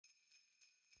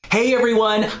Hey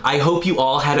everyone, I hope you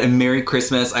all had a Merry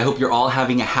Christmas. I hope you're all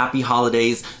having a happy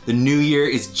holidays. The new year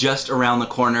is just around the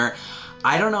corner.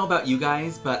 I don't know about you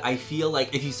guys, but I feel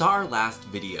like if you saw our last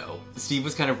video, Steve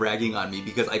was kind of ragging on me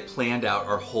because I planned out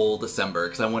our whole December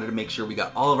because I wanted to make sure we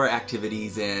got all of our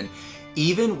activities in.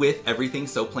 Even with everything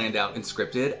so planned out and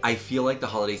scripted, I feel like the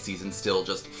holiday season still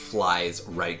just flies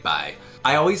right by.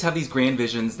 I always have these grand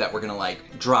visions that we're gonna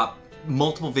like drop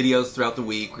multiple videos throughout the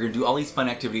week. We're gonna do all these fun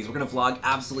activities. We're gonna vlog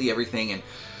absolutely everything, and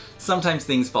sometimes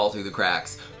things fall through the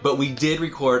cracks. But we did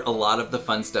record a lot of the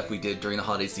fun stuff we did during the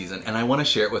holiday season, and I wanna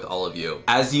share it with all of you.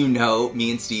 As you know,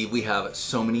 me and Steve, we have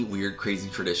so many weird, crazy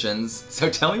traditions. So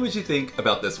tell me what you think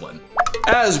about this one.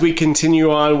 As we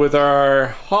continue on with our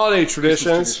holiday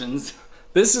traditions,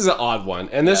 this is an odd one,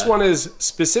 and this one is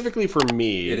specifically for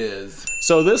me. It is.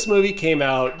 So this movie came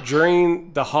out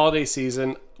during the holiday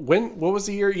season. What was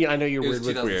the year? Yeah, I know you're weird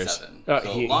with years. 2007,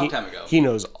 so a long time ago. He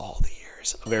knows all the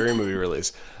years of every movie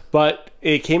release. But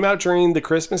it came out during the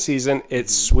Christmas season.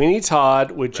 It's Sweeney Todd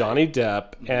with Johnny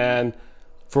Depp, and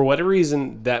for whatever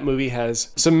reason, that movie has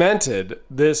cemented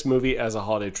this movie as a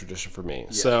holiday tradition for me.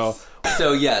 Yes.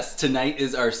 So yes, tonight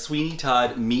is our Sweeney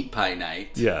Todd meat pie night.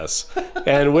 Yes.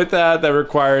 And with that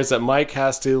requires that Mike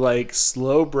has to like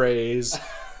slow braise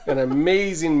an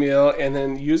amazing meal and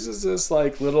then uses this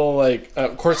like little like,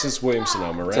 of course it's Williams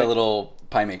Sonoma, right? It's a little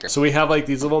pie maker. So we have like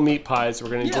these little meat pies we're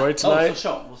going to enjoy tonight. Oh, so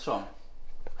show them. We'll show them.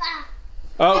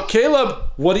 Oh, Caleb,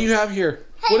 what do you have here?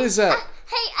 Hey, what is that?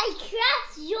 Hey, I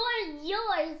crashed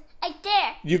yours right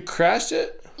there. You crashed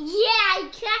it? Yeah,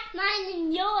 I crashed mine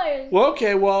and yours. Well,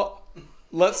 okay, well,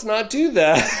 let's not do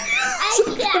that. I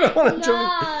crashed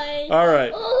mine. All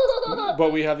right.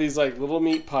 But we have these like little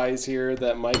meat pies here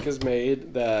that Mike has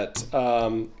made that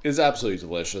is absolutely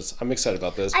delicious. I'm excited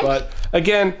about this. But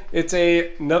again, it's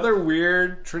another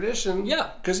weird tradition.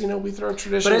 Yeah. Because, you know, we throw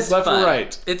traditions left and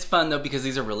right. It's fun though because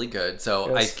these are really good. So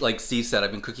like Steve said,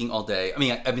 I've been cooking all day. I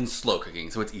mean, I've been slow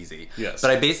cooking, so it's easy. Yes.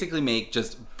 But I basically make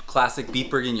just classic beef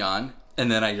bourguignon, and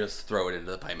then I just throw it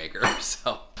into the pie maker.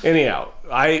 So anyhow,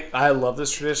 I love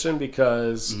this tradition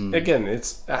because again,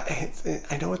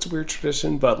 I know it's a weird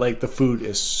tradition, but like the food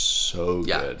is so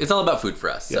good. It's all about food for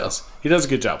us. Yes, so. He does a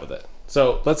good job with it.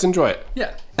 So let's enjoy it.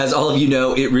 Yeah. As all of you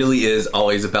know, it really is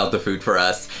always about the food for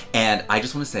us. And I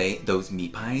just want to say those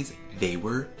meat pies, they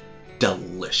were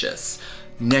delicious.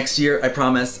 Next year, I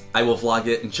promise, I will vlog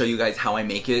it and show you guys how I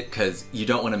make it because you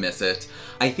don't want to miss it.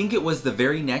 I think it was the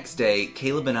very next day,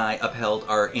 Caleb and I upheld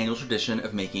our annual tradition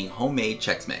of making homemade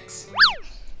Chex Mix.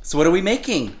 So what are we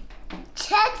making?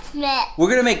 Chex Mix.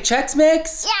 We're gonna make Chex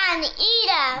Mix? Yeah, and eat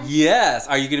them. Yes.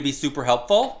 Are you gonna be super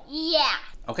helpful? Yeah.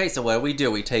 Okay, so what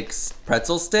do? We take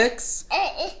pretzel sticks.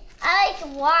 I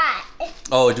like a lot.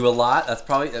 Oh, do a lot?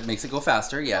 That makes it go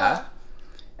faster, yeah.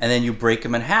 And then you break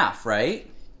them in half, right?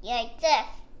 Yeah, like this.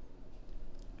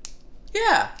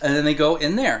 Yeah, and then they go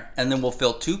in there, and then we'll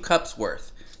fill 2 cups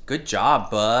worth. Good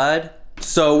job, bud.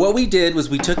 So what we did was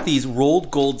we took these rolled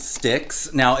gold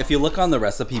sticks. Now, if you look on the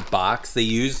recipe box, they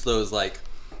use those like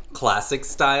classic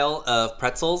style of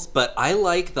pretzels, but I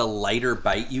like the lighter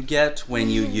bite you get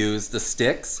when you use the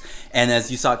sticks. And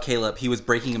as you saw Caleb, he was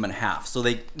breaking them in half, so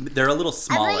they're a little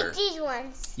smaller. I like these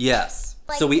ones. Yes.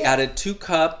 Like so we added 2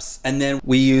 cups, and then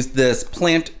we used this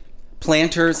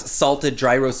Planters salted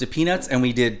dry roasted peanuts, and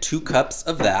we did 2 cups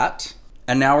of that.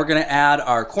 And now we're gonna add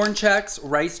our corn Chex,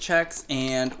 rice Chex,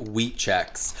 and wheat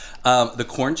Chex. The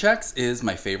corn Chex is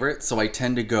my favorite, so I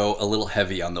tend to go a little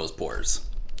heavy on those pours.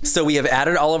 So we have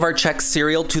added all of our Chex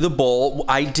cereal to the bowl.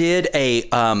 I did a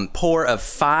pour of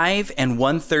 5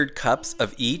 1/3 cups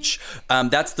of each.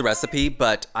 That's the recipe,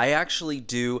 but I actually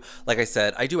do, like I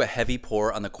said, I do a heavy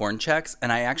pour on the corn Chex,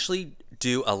 and I actually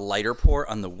do a lighter pour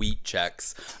on the wheat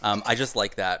Chex. I just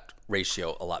like that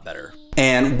ratio a lot better.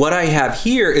 And what I have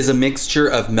here is a mixture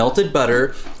of melted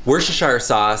butter, Worcestershire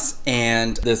sauce,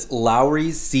 and this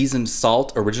Lowry's seasoned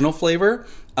salt original flavor.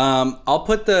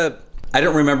 I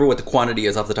don't remember what the quantity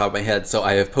is off the top of my head, so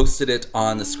I have posted it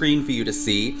on the screen for you to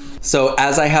see. So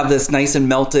as I have this nice and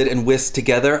melted and whisked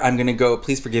together, I'm gonna go,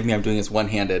 please forgive me, I'm doing this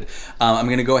one-handed. I'm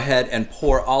gonna go ahead and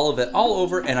pour all of it all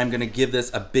over, and I'm gonna give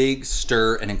this a big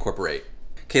stir and incorporate.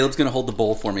 Caleb's gonna hold the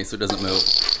bowl for me so it doesn't move.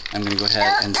 I'm gonna go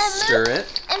ahead and stir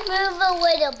it. And move a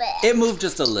little bit. It moved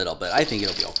just a little bit. I think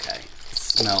it'll be okay. It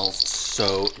smells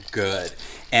so good.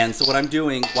 And so what I'm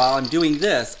doing, while I'm doing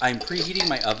this, I'm preheating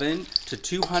my oven to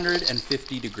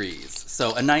 250 degrees.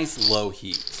 So a nice low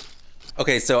heat.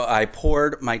 Okay, so I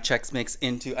poured my Chex Mix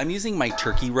into, I'm using my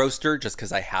turkey roaster just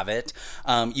because I have it.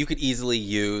 You could easily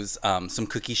use some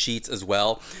cookie sheets as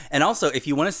well. And also, if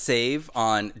you want to save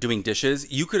on doing dishes,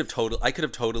 I could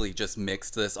have totally just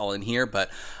mixed this all in here, but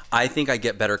I think I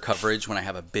get better coverage when I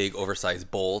have a big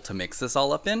oversized bowl to mix this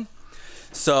all up in.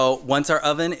 So once our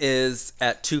oven is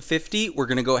at 250, we're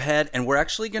gonna go ahead and we're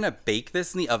actually gonna bake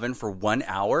this in the oven for 1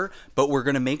 hour, but we're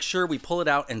gonna make sure we pull it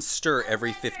out and stir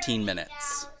every 15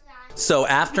 minutes. So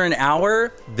after an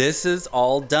hour, this is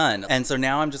all done. And so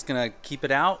now I'm just gonna keep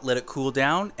it out, let it cool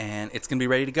down, and it's gonna be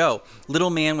ready to go. Little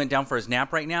man went down for his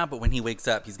nap right now, but when he wakes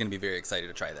up, he's gonna be very excited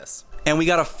to try this. And we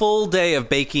got a full day of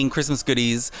baking Christmas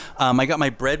goodies. I got my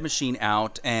bread machine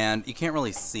out, and you can't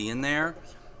really see in there,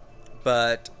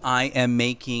 but I am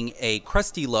making a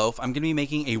crusty loaf. I'm gonna be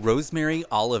making a rosemary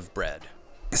olive bread.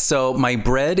 So my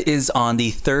bread is on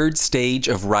the 3rd stage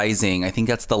of rising. I think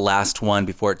that's the last one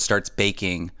before it starts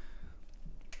baking.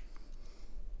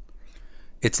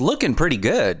 It's looking pretty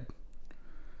good.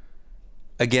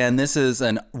 Again, this is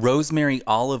an rosemary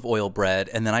olive oil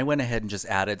bread, and then I went ahead and just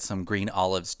added some green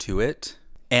olives to it.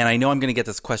 And I know I'm gonna get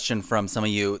this question from some of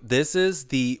you. This is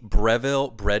the Breville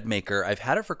bread maker. I've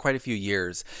had it for quite a few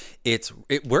years. It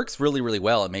works really, really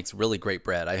well. It makes really great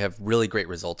bread. I have really great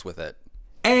results with it.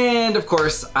 And of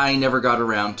course, I never got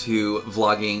around to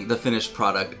vlogging the finished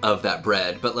product of that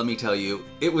bread, but let me tell you,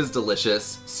 it was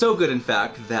delicious. So good, in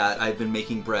fact, that I've been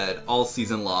making bread all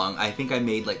season long. I think I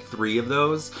made like 3 of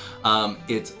those.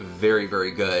 It's very,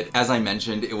 very good. As I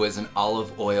mentioned, it was an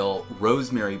olive oil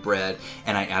rosemary bread,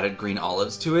 and I added green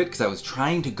olives to it because I was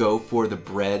trying to go for the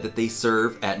bread that they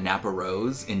serve at Napa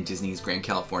Rose in Disney's Grand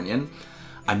Californian.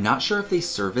 I'm not sure if they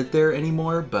serve it there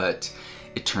anymore, but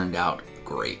it turned out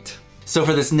great. So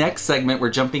for this next segment, we're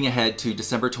jumping ahead to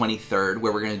December 23rd,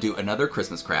 where we're gonna do another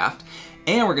Christmas craft,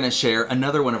 and we're gonna share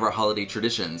another one of our holiday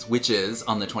traditions, which is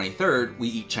on the 23rd, we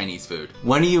eat Chinese food.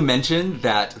 One of you mentioned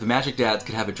that the Magic Dads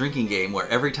could have a drinking game where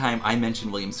every time I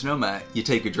mention Williams-Sonoma, you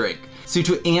take a drink. So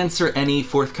to answer any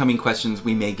forthcoming questions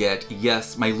we may get,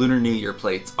 yes, my Lunar New Year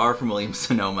plates are from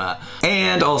Williams-Sonoma.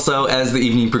 And also, as the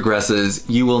evening progresses,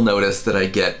 you will notice that I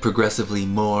get progressively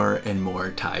more and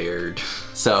more tired.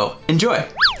 So enjoy.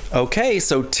 Okay,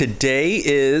 so today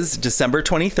is December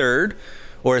 23rd,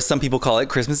 or as some people call it,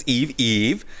 Christmas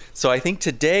Eve. So I think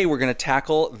today we're gonna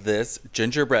tackle this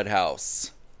gingerbread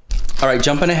house. All right,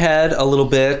 jumping ahead a little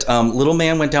bit, little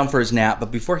man went down for his nap,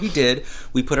 but before he did,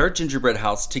 we put our gingerbread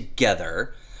house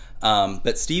together.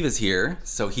 But Steve is here,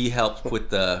 so he helped put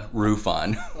the roof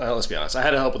on. Well, let's be honest, I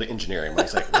had to help with the engineering.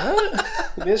 Mike's like, what?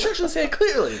 The instructions say it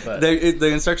clearly, but... The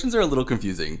instructions are a little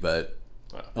confusing, but,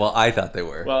 well, I thought they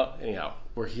were. Well, anyhow,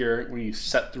 we're here, we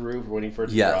set the roof, we're waiting for it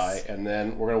to dry, and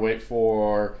then we're gonna wait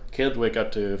for Caleb to wake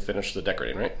up to finish the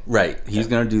decorating, right? Right, he's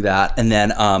gonna do that, and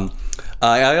then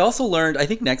I also learned, I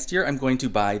think next year I'm going to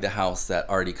buy the house that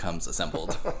already comes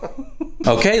assembled.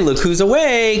 Okay, look who's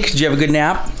awake. Did you have a good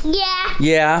nap? Yeah.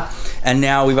 Yeah, and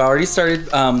now we've already started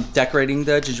decorating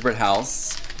the gingerbread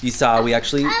house. You saw we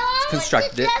actually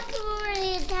constructed it.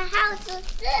 Decorate the house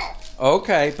with this.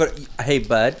 Okay, but hey,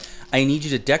 bud, I need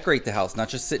you to decorate the house, not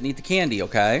just sit and eat the candy,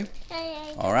 okay?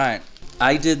 Okay. All right.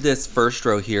 I did this first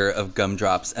row here of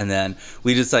gumdrops, and then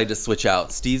we decided to switch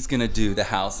out. Steve's gonna do the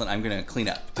house, and I'm gonna clean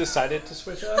up. Decided to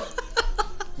switch out?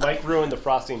 Mike ruined the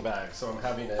frosting bag, so I'm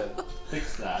having to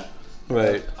fix that.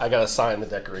 Right. I gotta sign the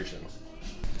decoration.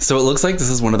 So it looks like this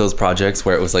is one of those projects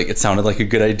where it was like, it sounded like a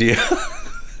good idea.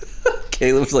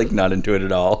 Caleb's like not into it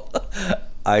at all.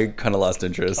 I kind of lost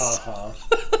interest.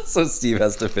 So Steve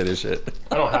has to finish it.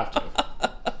 I don't have to.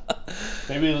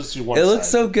 Maybe let's do one It side. looks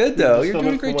so good though. Just You're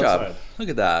doing a great job. side. Look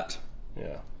at that.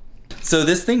 Yeah. So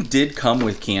this thing did come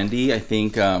with candy. I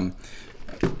think,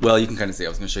 well, you can kind of see, I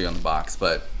was gonna show you on the box,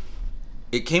 but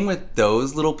it came with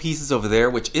those little pieces over there,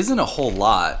 which isn't a whole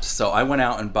lot. So I went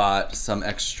out and bought some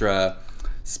extra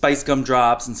spice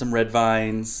gumdrops and some red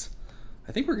vines.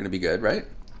 I think we're gonna be good, right?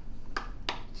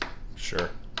 Sure.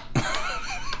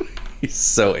 He's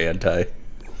so anti.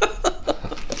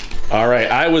 All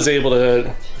right, I was able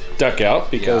to duck out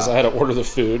because I had to order the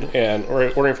food, and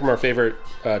we're ordering from our favorite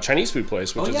Chinese food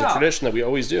place, which is a tradition that we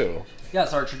always do. Yeah,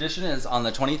 so our tradition is on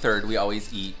the 23rd, we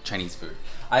always eat Chinese food.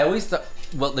 I always thought,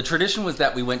 well, the tradition was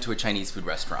that we went to a Chinese food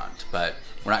restaurant, but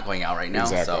we're not going out right now,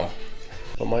 so.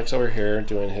 But Mike's over here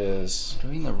doing his...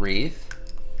 Doing the wreath.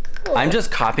 I'm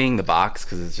just copying the box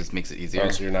because it just makes it easier. Oh,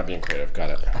 so you're not being creative. Got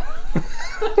it.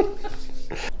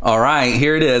 All right,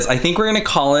 here it is. I think we're gonna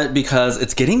call it because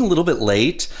it's getting a little bit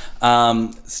late.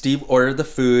 Steve ordered the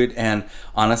food, and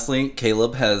honestly,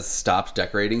 Caleb has stopped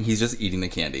decorating. He's just eating the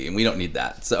candy, and we don't need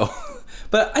that. So,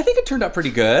 but I think it turned out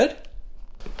pretty good.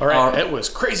 All right, it was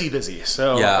crazy busy.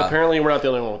 So Yeah. apparently we're not the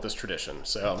only one with this tradition.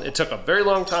 So it took a very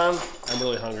long time. I'm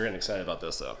really hungry and excited about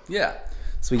this though. Yeah.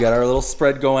 So we got our little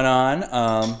spread going on.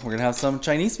 We're gonna have some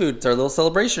Chinese food. It's our little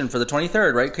celebration for the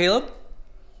 23rd, right, Caleb?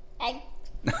 Egg.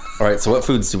 All right. So what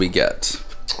foods do we get?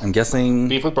 I'm guessing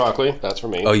Beef with broccoli, that's for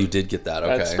me. Oh, you did get that.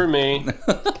 Okay. That's for me.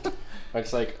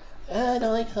 Mike's like, I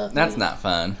don't like coffee. That's not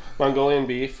fun. Mongolian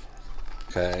beef.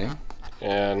 Okay.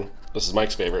 And this is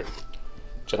Mike's favorite.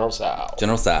 General Tso.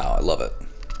 General Tso. I love it.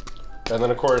 And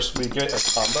then of course we get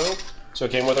a combo. So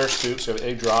it came with our soup, so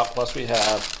egg drop, plus we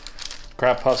have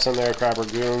crab puffs in there, crab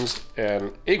ragoons,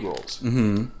 and egg rolls.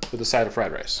 Mm-hmm. With a side of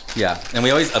fried rice. Yeah. And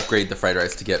we always upgrade the fried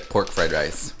rice to get pork fried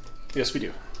rice. Yes, we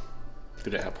do. We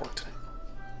didn't have pork tonight.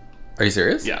 Are you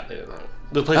serious? Yeah, they didn't have it.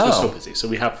 The place was so busy, so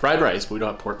we have fried rice, but we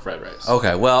don't have pork fried rice.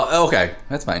 Okay. Well, okay.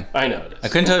 That's fine. I know it is. I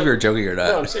couldn't tell if you were joking or not.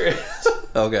 No, I'm serious.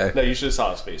 Okay. No, you should have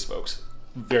saw his face, folks.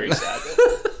 Very sad.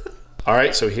 All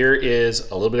right, so here is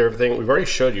a little bit of everything. We've already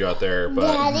showed you out there,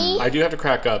 but Daddy? I do have to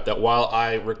crack up that while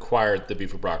I required the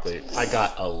beef with broccoli, I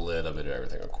got a little bit of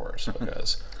everything, of course.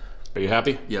 Because, are you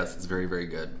happy? Yes, it's very, very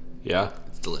good. Yeah?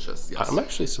 It's delicious. Yes. I'm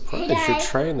actually surprised Yeah. you're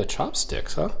trying the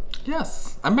chopsticks, huh?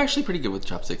 Yes. I'm actually pretty good with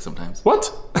chopsticks sometimes.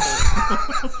 What?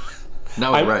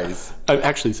 Not with rice. I'm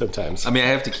actually sometimes. I mean, I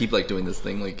have to keep like doing this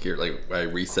thing like here, like I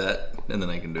reset and then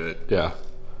I can do it. Yeah.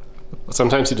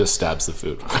 Sometimes he just stabs the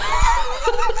food.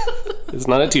 It's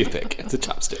not a toothpick, it's a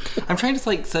chopstick. I'm trying to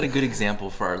like set a good example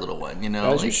for our little one, you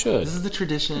know? As you should. This is the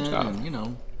tradition and, you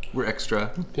know, we're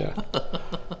extra. Yeah.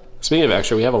 Speaking of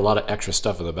extra, we have a lot of extra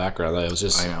stuff in the background that I was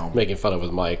just making fun of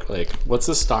with Mike. Like, what's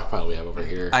this stockpile we have over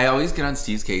here? I always get on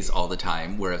Steve's case all the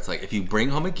time where it's like, if you bring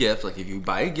home a gift, like if you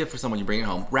buy a gift for someone, you bring it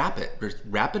home, wrap it. Just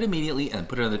wrap it immediately and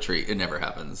put it on the tree. It never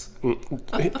happens.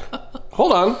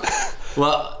 Hold on.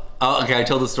 Well, okay, I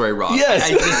told the story wrong. Yes. I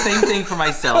do the same thing for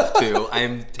myself too.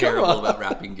 I'm terrible about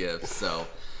wrapping gifts, so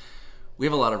we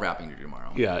have a lot of wrapping to do tomorrow.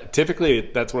 Yeah, typically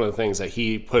that's one of the things that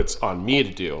he puts on me to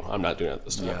do. I'm not doing it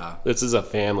this time. Yeah. This is a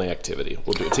family activity.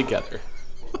 We'll do it together.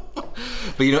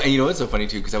 But you know what's so funny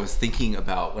too? Because I was thinking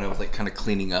about when I was like kind of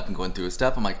cleaning up and going through his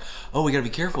stuff. I'm like, oh, we gotta be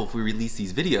careful if we release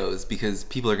these videos because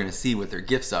people are gonna see what their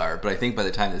gifts are. But I think by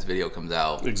the time this video comes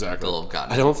out, Exactly. they'll have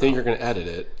gotten I it, don't think so. you're going to edit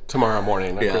it tomorrow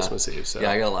morning on Christmas Eve. So.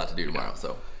 Yeah, I got a lot to do tomorrow.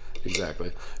 So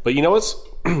Exactly. But you know what's...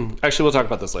 Actually, we'll talk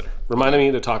about this later. Reminded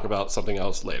me to talk about something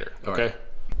else later. Okay? right.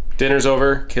 Dinner's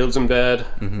over. Caleb's in bed.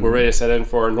 We're ready to set in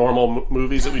for normal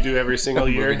movies that we do every single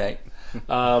year. movie night.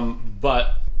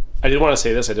 But I did want to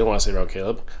say this. I did want to say about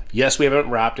Caleb. Yes, we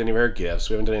haven't wrapped any of our gifts.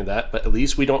 We haven't done any of that. But at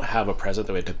least we don't have a present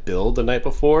that we had to build the night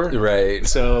before. Right.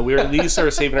 So we're at least sort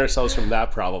of saving ourselves from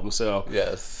that problem. So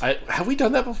Yes. have we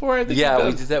done that before? I think Yeah, we've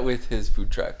we done. did that with his food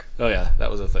truck. Oh yeah,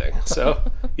 that was a thing. So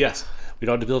yes, we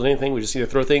don't have to build anything. We just need to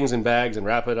throw things in bags and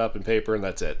wrap it up in paper, and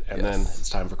that's it. And then it's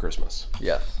time for Christmas.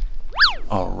 Yes.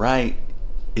 All right.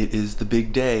 It is the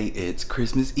big day. It's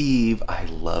Christmas Eve. I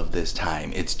love this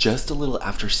time. It's just a little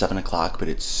after 7 o'clock, but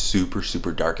it's super,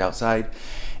 super dark outside.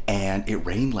 And it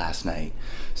rained last night.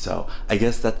 So I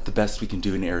guess that's the best we can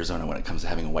do in Arizona when it comes to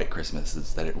having a white Christmas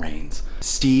is that it rains.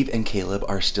 Steve and Caleb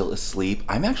are still asleep.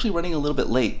 I'm actually running a little bit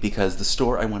late because the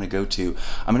store I want to go to,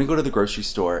 I'm going to go to the grocery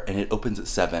store and it opens at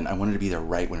 7. I wanted to be there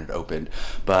right when it opened.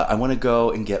 But I want to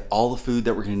go and get all the food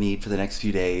that we're going to need for the next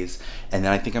few days. And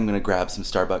then I think I'm going to grab some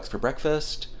Starbucks for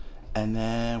breakfast. And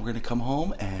then we're going to come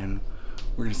home and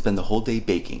we're going to spend the whole day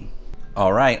baking.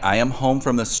 All right, I am home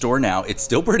from the store now. It's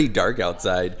still pretty dark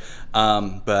outside,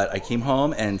 but I came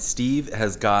home and Steve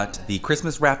has got the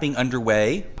Christmas wrapping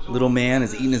underway. Little man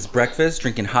is eating his breakfast,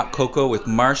 drinking hot cocoa with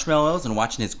marshmallows and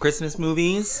watching his Christmas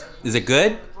movies. Is it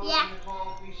good? Yeah.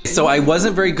 So I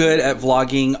wasn't very good at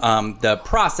vlogging the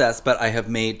process, but I have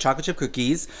made chocolate chip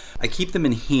cookies. I keep them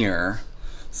in here.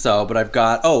 So, but I've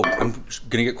got, I'm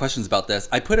gonna get questions about this.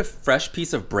 I put a fresh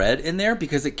piece of bread in there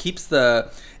because it keeps the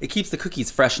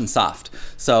cookies fresh and soft.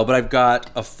 So, but I've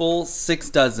got a full 6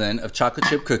 dozen of chocolate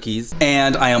chip cookies.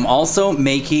 And I am also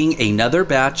making another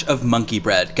batch of monkey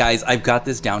bread. Guys, I've got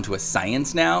this down to a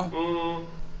science now.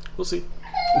 We'll see.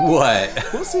 What?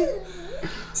 We'll see.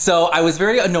 So I was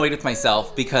very annoyed with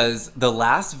myself because the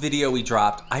last video we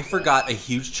dropped, I forgot a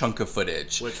huge chunk of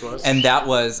footage. Which was? And that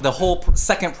was the whole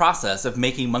second process of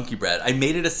making monkey bread. I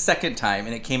made it a second time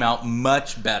and it came out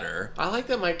much better. I like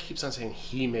that Mike keeps on saying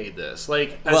he made this.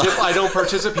 Like, as if I don't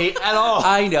participate at all.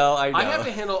 I know. I have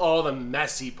to handle all the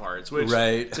messy parts, which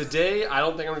Right. today I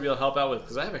don't think I'm going to be able to help out with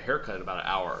because I have a haircut in about an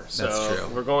hour. So That's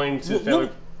true. We're going to...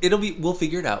 We'll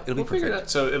figure it out. It'll be figure perfect. it out.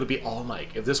 So it'll be all Mike.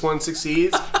 If this one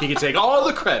succeeds, he can take all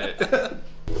the credit.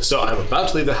 So I'm about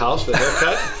to leave the house for the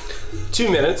haircut.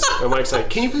 2 minutes. And Mike's like,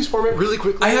 can you please form it really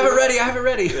quickly? I have it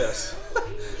ready. Yes.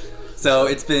 So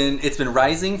it's been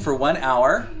rising for 1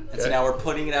 hour. And so Okay. now we're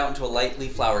putting it out into a lightly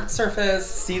floured surface.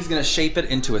 Steve's gonna shape it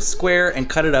into a square and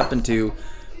cut it up into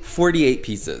 48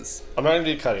 pieces. I'm not gonna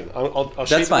do cutting. I'll shape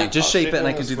That's fine, it. just I'll shape it and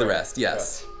I in can a do the square. rest,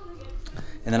 yes.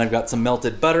 And then I've got some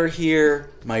melted butter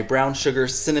here, my brown sugar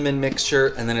cinnamon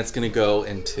mixture, and then it's gonna go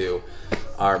into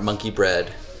our monkey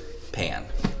bread pan.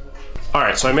 All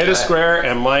right, so I made a square,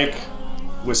 and Mike,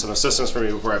 with some assistance from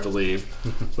me before I have to leave,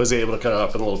 was able to cut it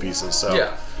up in little pieces. So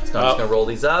Yeah, so I'm just gonna roll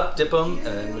these up, dip them, and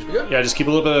then we should be good. yeah, just keep a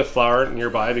little bit of flour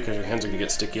nearby because your hands are gonna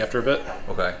get sticky after a bit,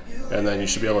 Okay. and then you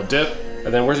should be able to dip.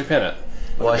 And then where's your pan at?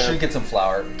 Well, I should get some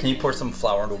flour. Can you pour some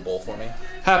flour into a bowl for me?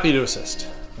 Happy to assist.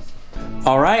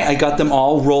 All right, I got them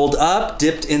all rolled up,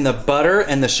 dipped in the butter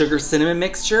and the sugar cinnamon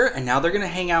mixture, and now they're gonna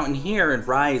hang out in here and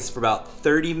rise for about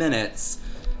 30 minutes,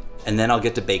 and then I'll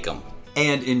get to bake them.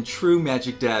 And in true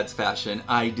Magic Dad's fashion,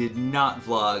 I did not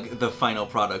vlog the final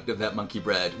product of that monkey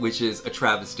bread, which is a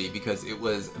travesty because it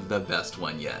was the best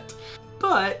one yet.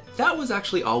 But that was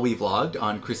actually all we vlogged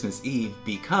on Christmas Eve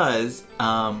because,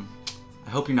 I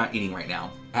hope you're not eating right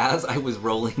now. As I was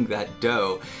rolling that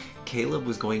dough, Caleb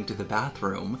was going to the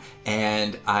bathroom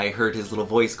and I heard his little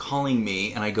voice calling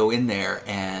me, and I go in there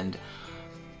and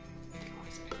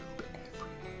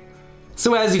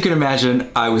so as you can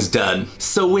imagine, I was done.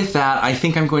 So with that, I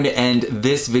think I'm going to end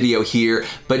this video here,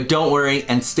 but don't worry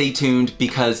and stay tuned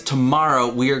because tomorrow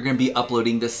we are going to be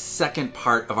uploading the second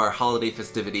part of our holiday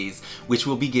festivities, which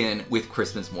will begin with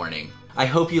Christmas morning. I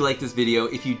hope you liked this video.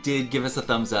 If you did, give us a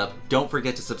thumbs up. Don't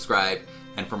forget to subscribe.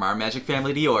 And from our magic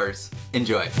family to yours,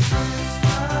 enjoy.